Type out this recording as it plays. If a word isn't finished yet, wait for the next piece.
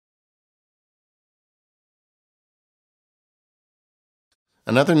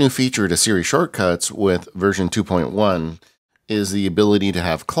Another new feature to Siri shortcuts with version 2.1 is the ability to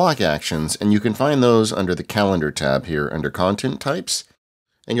have clock actions, and you can find those under the Calendar tab here under Content Types.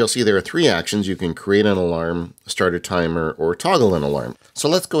 And you'll see there are 3 actions. You can create an alarm, start a timer, or toggle an alarm. So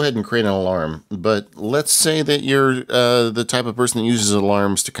let's go ahead and create an alarm, but let's say that you're the type of person that uses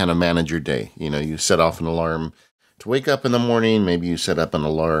alarms to kind of manage your day. You know, you set off an alarm to wake up in the morning, maybe you set up an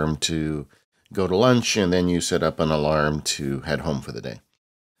alarm to go to lunch, and then you set up an alarm to head home for the day.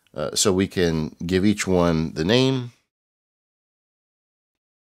 So we can give each one the name.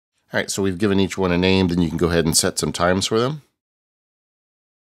 All right, so we've given each one a name, then you can go ahead and set some times for them.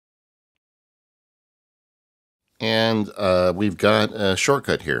 And we've got a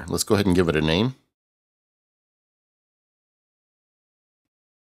shortcut here. Let's go ahead and give it a name.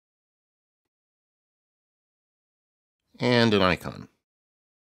 And an icon.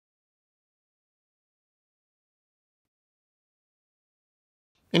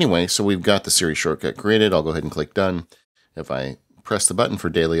 Anyway, so we've got the Siri shortcut created. I'll go ahead and click Done. If I press the button for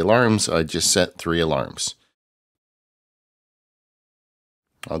daily alarms, I just set 3 alarms.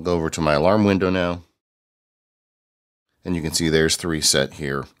 I'll go over to my alarm window now. And you can see there's 3 set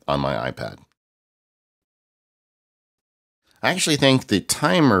here on my iPad. I actually think the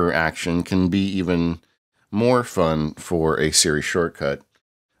timer action can be even more fun for a Siri shortcut.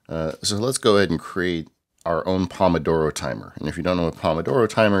 So let's go ahead and create our own Pomodoro timer. And if you don't know what Pomodoro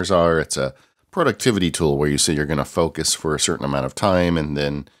timers are, it's a productivity tool where you say you're going to focus for a certain amount of time and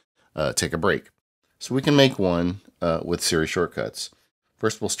then take a break. So we can make one with Siri shortcuts.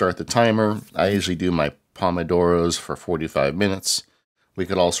 First, we'll start the timer. I usually do my Pomodoros for 45 minutes. We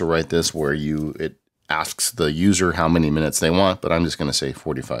could also write this where it asks the user how many minutes they want, but I'm just going to say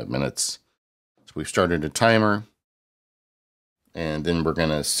 45 minutes. So we've started a timer, and then we're going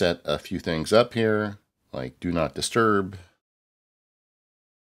to set a few things up here, like do not disturb.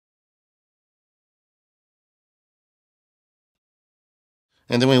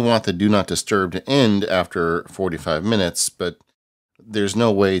 And then we want the do not disturb to end after 45 minutes, but there's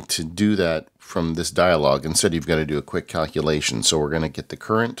no way to do that from this dialog. Instead, you've got to do a quick calculation. So we're going to get the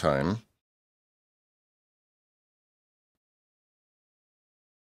current time.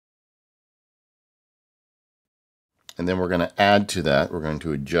 And then we're going to add to that. We're going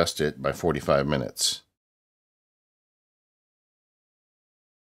to adjust it by 45 minutes.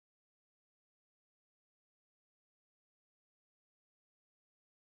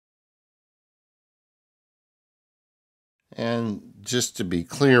 And just to be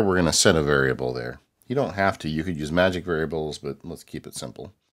clear, we're going to set a variable there. You don't have to. You could use magic variables, but let's keep it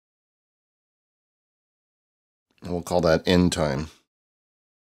simple. And we'll call that end time.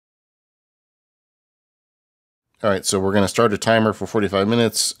 All right, so we're going to start a timer for 45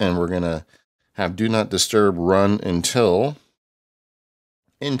 minutes, and we're going to have do not disturb run until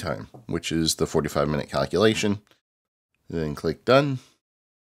end time, which is the 45-minute calculation. Then click Done.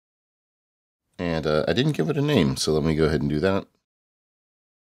 And I didn't give it a name, so let me go ahead and do that.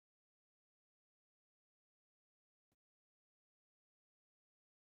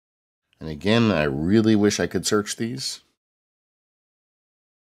 And again, I really wish I could search these.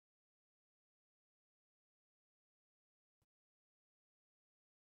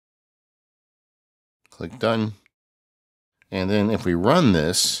 Click Done. And then if we run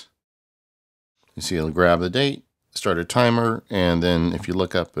this, you see it'll grab the date, start a timer, and then if you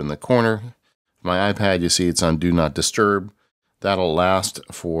look up in the corner of my iPad, you see it's on Do Not Disturb. That'll last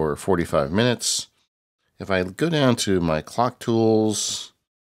for 45 minutes. If I go down to my clock tools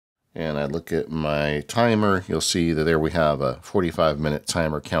and I look at my timer, you'll see that there we have a 45-minute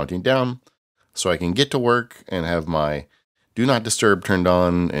timer counting down. So I can get to work and have my Do Not Disturb turned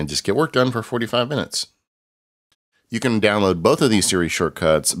on and just get work done for 45 minutes. You can download both of these Siri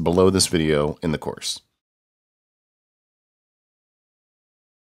shortcuts below this video in the course.